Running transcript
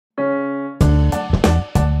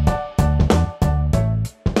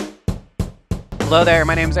Hello there,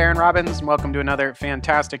 my name is Aaron Robbins, and welcome to another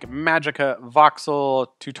fantastic MagicaVoxel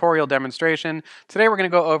tutorial demonstration. Today we're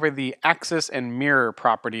going to go over the axis and mirror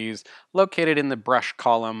properties located in the brush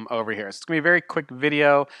column over here. So it's going to be a very quick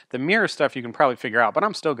video. The mirror stuff you can probably figure out, but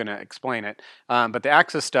I'm still going to explain it. But the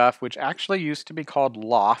axis stuff, which actually used to be called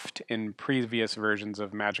Loft in previous versions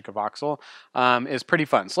of MagicaVoxel, is pretty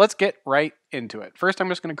fun. So let's get right into it. First, I'm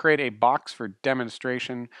just going to create a box for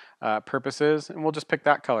demonstration purposes, and we'll just pick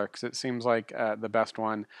that color because it seems like the best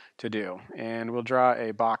one to do. And we'll draw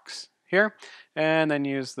a box here and then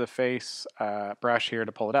use the face brush here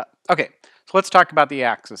to pull it up. Okay, so let's talk about the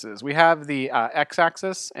axes. We have the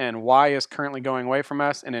x-axis, and y is currently going away from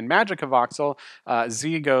us, and in MagicaVoxel,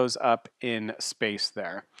 z goes up in space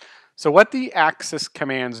there. So what the axis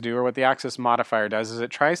commands do, or what the axis modifier does, is it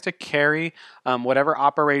tries to carry whatever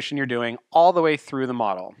operation you're doing all the way through the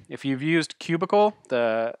model. If you've used Cubicle,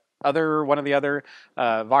 one of the other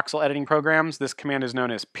voxel editing programs, this command is known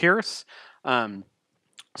as pierce. So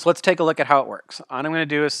let's take a look at how it works. All I'm going to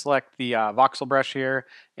do is select the voxel brush here,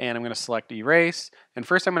 and I'm going to select erase. And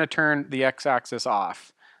first I'm going to turn the x-axis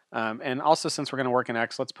off. And also, since we're going to work in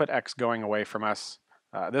x, let's put x going away from us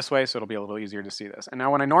this way, so it'll be a little easier to see this. And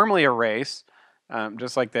now when I normally erase,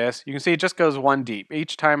 just like this, you can see it just goes one deep.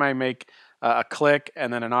 Each time I make a click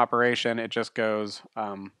and then an operation, it just goes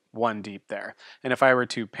one deep there. And if I were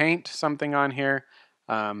to paint something on here,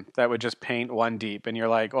 that would just paint one deep. And you're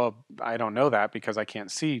like, oh, I don't know that because I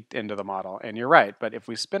can't see into the model. And you're right, but if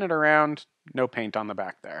we spin it around, no paint on the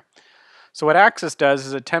back there. So what axis does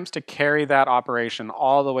is it attempts to carry that operation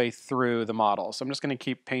all the way through the model. So I'm just going to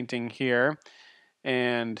keep painting here.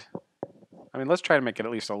 And I mean, let's try to make it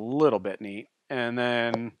at least a little bit neat. And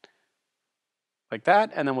then like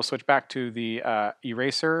that. And then we'll switch back to the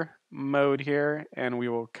eraser mode here, and we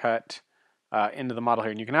will cut into the model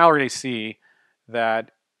here. And you can already see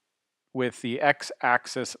that with the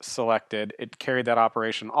x-axis selected, it carried that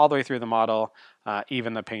operation all the way through the model,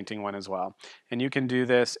 even the painting one as well. And you can do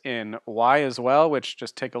this in y as well, which,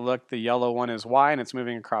 just take a look, the yellow one is y and it's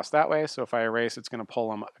moving across that way. So if I erase, it's going to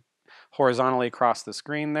pull them horizontally across the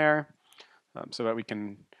screen there, so that we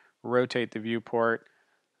can rotate the viewport.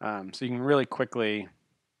 So you can really quickly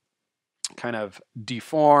kind of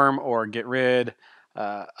deform or get rid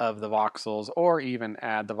of the voxels, or even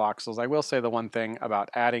add the voxels. I will say the one thing about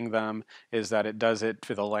adding them is that it does it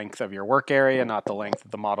for the length of your work area, not the length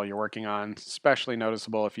of the model you're working on. Especially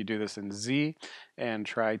noticeable if you do this in Z and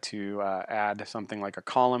try to add something like a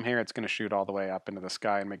column here. It's going to shoot all the way up into the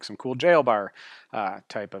sky and make some cool jail bar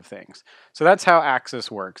type of things. So that's how axis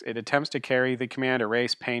works. It attempts to carry the command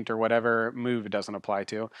erase, paint, or whatever move it doesn't apply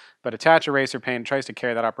to, but attach, erase, or paint tries to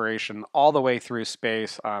carry that operation all the way through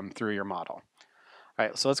space through your model. All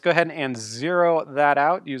right, so let's go ahead and zero that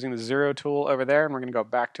out using the zero tool over there, and we're going to go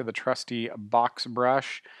back to the trusty box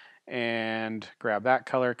brush and grab that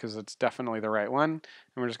color because it's definitely the right one. And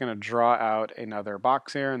we're just going to draw out another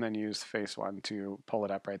box here and then use the face one to pull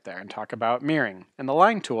it up right there and talk about mirroring. And the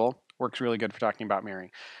line tool works really good for talking about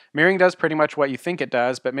mirroring. Mirroring does pretty much what you think it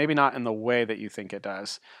does, but maybe not in the way that you think it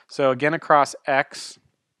does. So again, across X,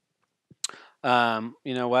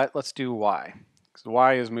 you know what, let's do Y.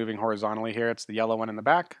 Y is moving horizontally here. It's the yellow one in the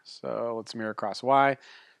back. So let's mirror across Y.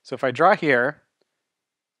 So if I draw here,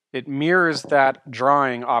 it mirrors that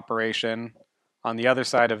drawing operation on the other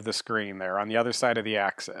side of the screen there, on the other side of the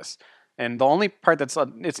axis. And the only part that's,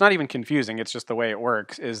 it's not even confusing, it's just the way it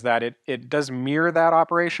works, is that it does mirror that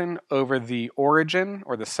operation over the origin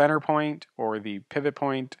or the center point or the pivot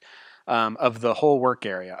point of the whole work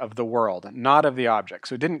area, of the world, not of the object.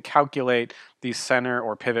 So it didn't calculate the center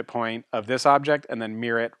or pivot point of this object and then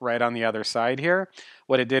mirror it right on the other side here.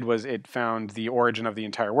 What it did was it found the origin of the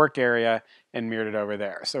entire work area and mirrored it over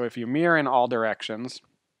there. So if you mirror in all directions,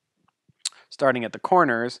 starting at the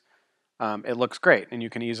corners, it looks great, and you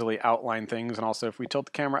can easily outline things. And also, if we tilt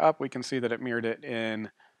the camera up, we can see that it mirrored it in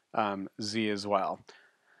Z as well.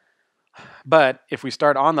 But if we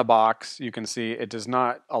start on the box, you can see it does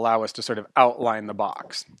not allow us to sort of outline the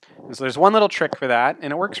box. And so there's one little trick for that,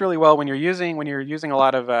 and it works really well when you're using a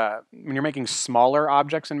lot of when you're making smaller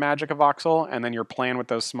objects in MagicaVoxel, and then your plan with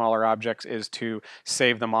those smaller objects is to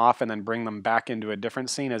save them off and then bring them back into a different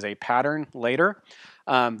scene as a pattern later.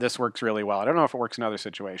 This works really well. I don't know if it works in other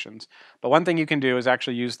situations, but one thing you can do is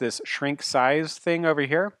actually use this shrink size thing over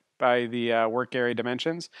here by the work area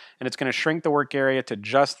dimensions, and it's going to shrink the work area to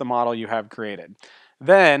just the model you have created.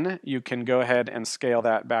 Then you can go ahead and scale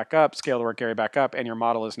that back up, scale the work area back up, and your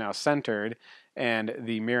model is now centered, and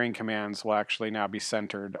the mirroring commands will actually now be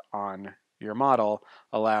centered on your model,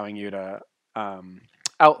 allowing you to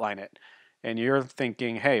outline it. And you're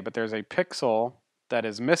thinking, hey, but there's a pixel that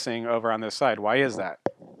is missing over on this side. Why is that?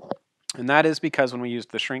 And that is because when we use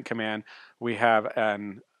the shrink command, we have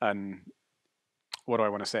an what do I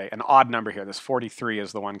want to say? An odd number here. This 43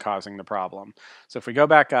 is the one causing the problem. So if we go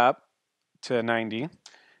back up to 90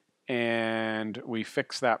 and we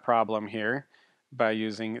fix that problem here by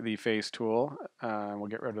using the face tool, we'll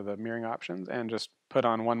get rid of the mirroring options and just put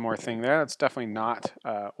on one more thing there. That's definitely not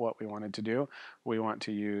what we wanted to do. We want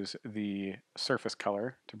to use the surface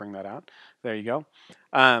color to bring that out. There you go.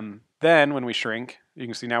 Then when we shrink, you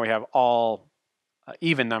can see now we have all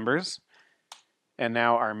even numbers. And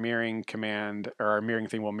now our mirroring command, or our mirroring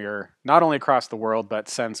thing, will mirror not only across the world, but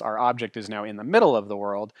since our object is now in the middle of the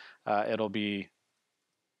world, it'll be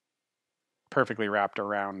perfectly wrapped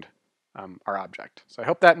around our object. So I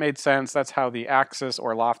hope that made sense. That's how the axis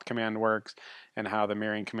or loft command works and how the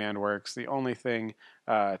mirroring command works. The only thing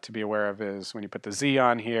to be aware of is when you put the Z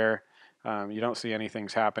on here, you don't see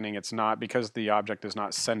anything's happening. It's not, because the object is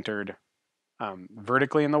not centered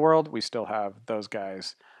vertically in the world, we still have those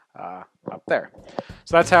guys up there.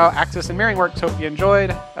 So that's how axis and mirroring works. Hope you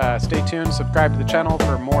enjoyed. Stay tuned, subscribe to the channel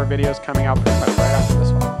for more videos coming out pretty much right after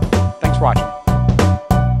this one. Thanks for watching.